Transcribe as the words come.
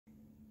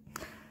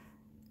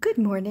Good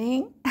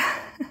morning.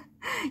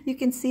 You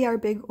can see our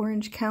big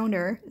orange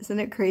counter. Isn't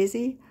it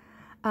crazy?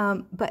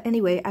 But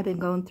anyway, I've been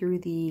going through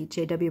the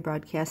JW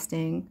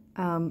Broadcasting,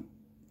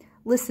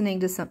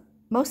 listening to some,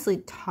 mostly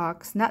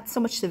talks, not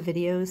so much the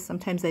videos.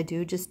 Sometimes I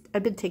do,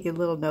 I've been taking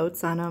little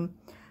notes on them.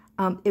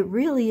 It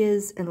really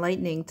is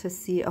enlightening to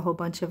see a whole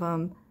bunch of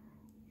them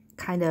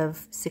kind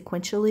of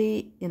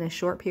sequentially in a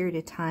short period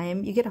of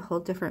time. You get a whole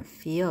different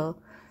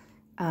feel.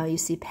 You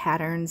see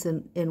patterns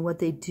in what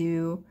they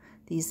do,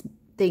 these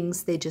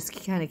things they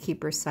just kind of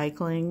keep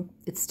recycling.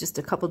 It's just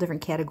a couple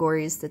different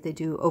categories that they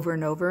do over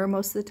and over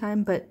most of the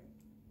time. But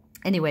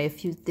anyway, a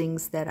few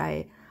things that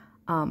I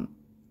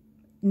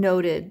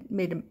made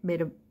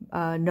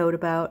a note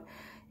about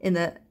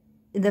in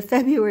the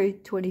February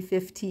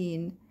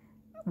 2015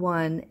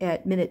 one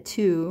at minute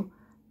 2.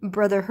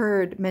 Brother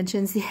Hurd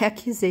mentions the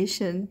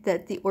accusation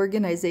that the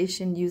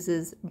organization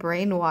uses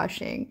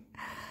brainwashing.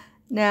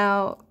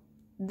 Now,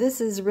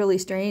 this is really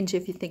strange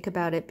if you think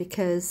about it,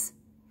 because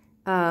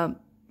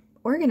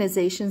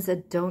organizations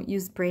that don't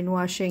use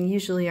brainwashing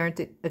usually aren't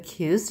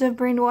accused of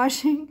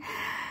brainwashing.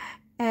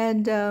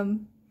 And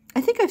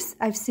I think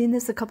I've seen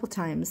this a couple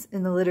times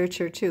in the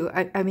literature too.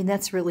 I mean,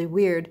 that's really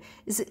weird.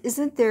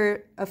 Isn't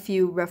there a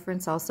few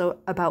reference also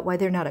about why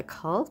they're not a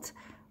cult?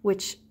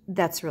 Which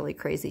that's really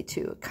crazy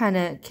too. Kind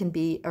of can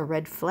be a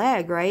red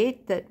flag,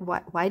 right? That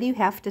why do you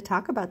have to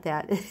talk about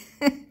that?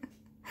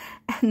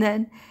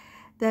 And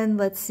then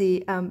let's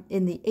see,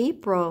 in the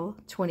April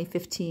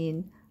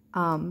 2015,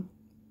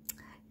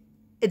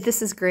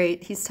 this is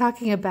great. He's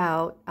talking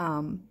about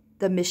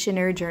the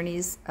missionary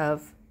journeys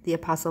of the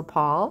Apostle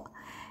Paul,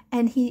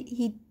 and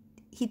he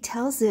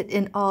tells it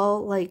in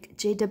all like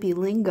JW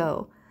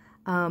lingo,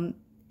 an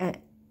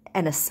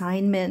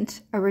assignment,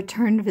 a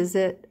return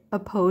visit,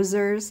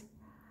 opposers.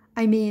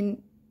 I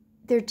mean,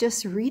 they're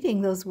just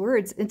reading those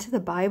words into the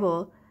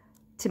Bible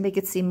to make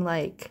it seem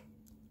like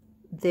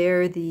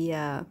they're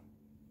the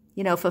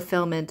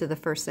fulfillment of the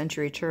first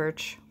century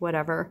church,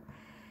 whatever.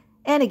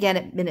 And again,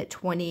 at minute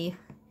 20,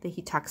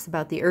 he talks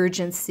about the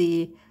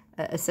urgency,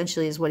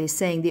 essentially is what he's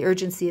saying, the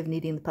urgency of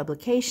needing the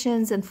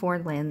publications in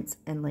foreign lands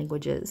and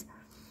languages.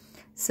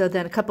 So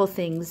then a couple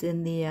things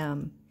in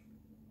the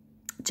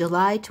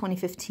July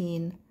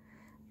 2015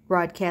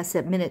 broadcast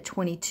at minute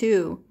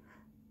 22.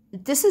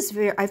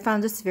 I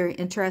found this very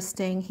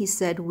interesting. He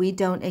said, we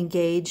don't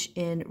engage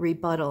in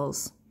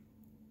rebuttals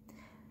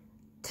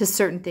to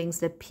certain things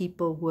that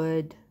people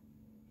would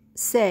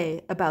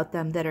say about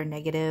them that are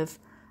negative.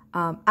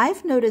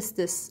 I've noticed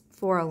this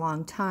for a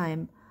long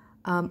time.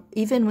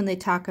 Even when they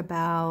talk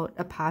about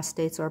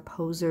apostates or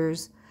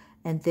opposers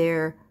and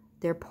their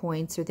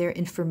points or their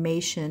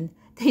information,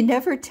 they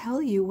never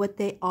tell you what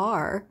they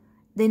are.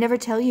 They never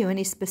tell you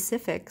any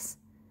specifics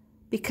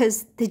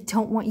because they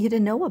don't want you to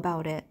know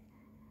about it.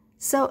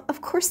 So, of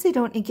course, they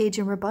don't engage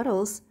in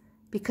rebuttals,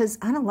 because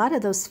on a lot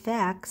of those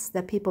facts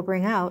that people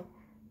bring out,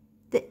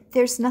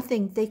 there's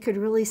nothing they could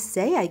really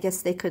say. I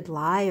guess they could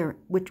lie, or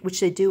which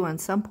they do on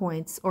some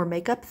points, or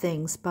make up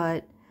things.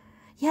 But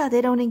yeah,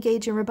 they don't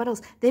engage in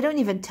rebuttals. They don't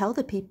even tell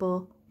the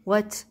people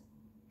what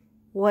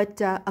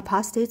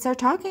apostates are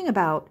talking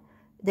about.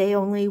 They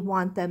only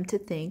want them to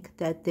think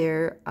that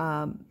they're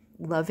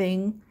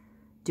loving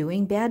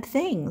doing bad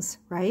things,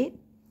 right?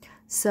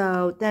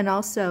 So then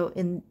also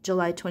in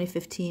July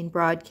 2015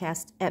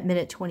 broadcast at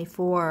minute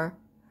 24,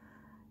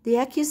 the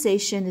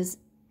accusation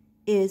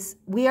is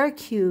we are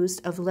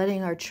accused of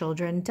letting our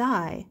children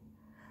die.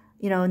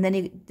 And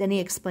then he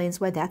explains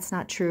why that's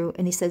not true.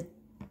 And he says,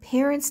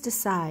 parents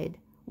decide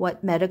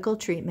what medical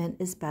treatment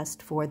is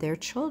best for their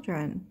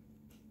children.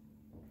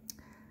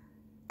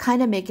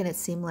 Kind of making it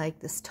seem like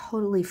this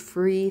totally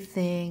free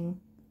thing.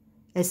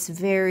 It's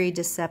very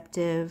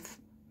deceptive.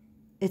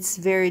 It's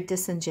very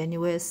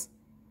disingenuous.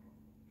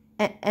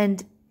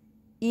 And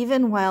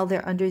even while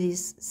they're under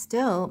these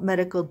still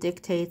medical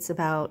dictates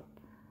about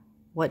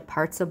what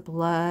parts of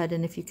blood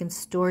and if you can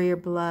store your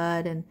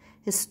blood, and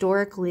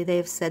historically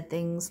they've said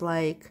things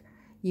like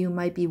you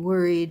might be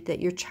worried that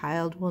your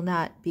child will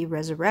not be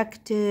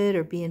resurrected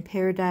or be in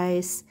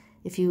paradise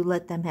if you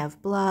let them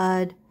have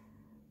blood.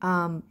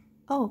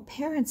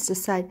 Parents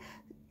decide,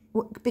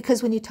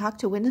 because when you talk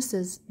to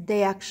witnesses,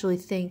 they actually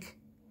think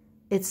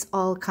it's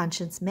all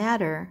conscience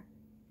matter.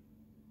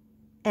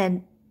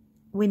 And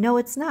we know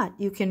it's not.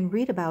 You can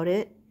read about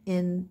it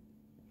in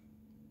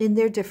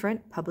their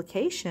different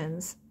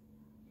publications.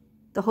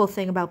 The whole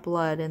thing about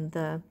blood and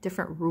the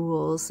different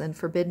rules and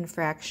forbidden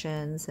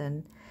fractions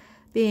and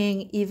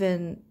being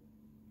even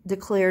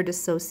declared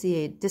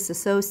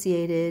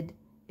disassociated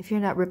if you're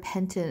not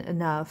repentant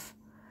enough.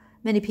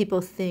 Many people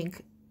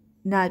think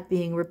not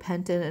being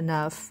repentant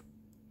enough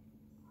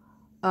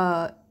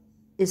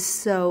is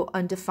so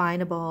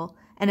undefinable,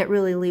 and it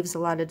really leaves a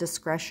lot of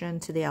discretion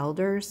to the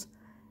elders.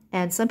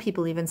 And some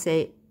people even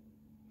say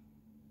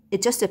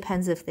it just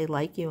depends if they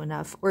like you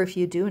enough or if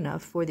you do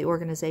enough for the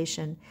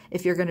organization,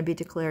 if you're going to be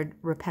declared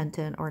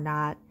repentant or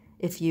not,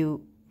 if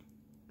you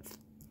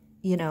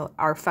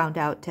are found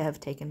out to have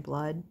taken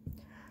blood.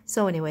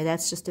 So anyway,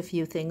 that's just a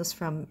few things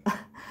from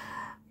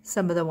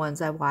some of the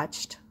ones I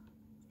watched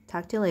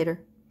Talk to you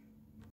later.